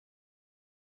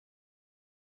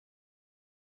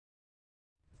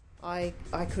I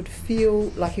could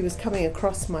feel like he was coming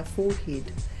across my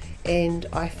forehead, and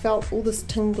I felt all this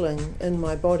tingling in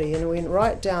my body, and it went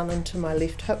right down into my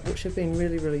left hip, which had been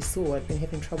really, really sore. I'd been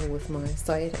having trouble with my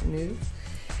sciatic nerve,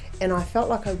 and I felt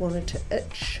like I wanted to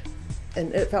itch,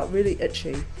 and it felt really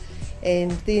itchy.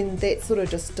 And then that sort of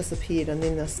just disappeared, and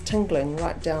then this tingling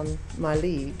right down my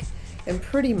leg, and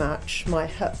pretty much my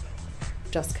hip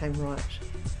just came right.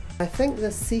 I think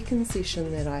the second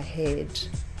session that I had,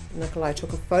 Nikolai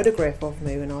took a photograph of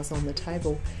me when I was on the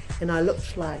table, and I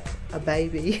looked like a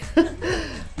baby.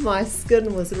 My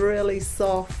skin was really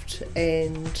soft,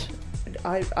 and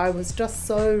I was just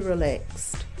so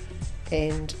relaxed,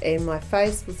 and my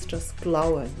face was just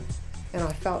glowing, and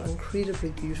I felt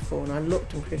incredibly beautiful, and I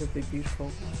looked incredibly beautiful.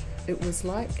 It was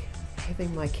like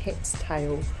having my cat's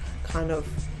tail kind of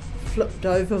flipped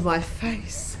over my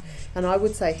face. And I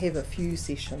would say have a few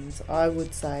sessions. I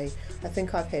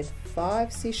think I've had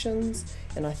 5 sessions,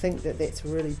 and I think that that's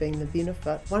really been the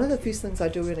benefit. One of the first things I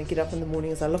do when I get up in the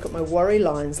morning is I look at my worry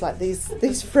lines, like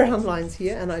these frown lines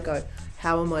here, and I go,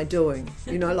 how am I doing?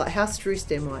 You know, like how stressed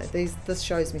am I? This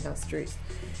shows me how stressed.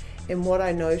 And what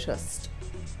I've noticed,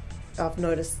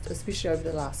 especially over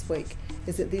the last week,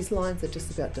 is that these lines are just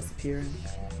about disappearing.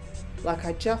 Like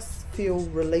I just feel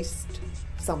released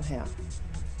somehow.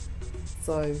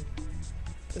 So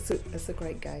it's a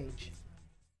great gauge.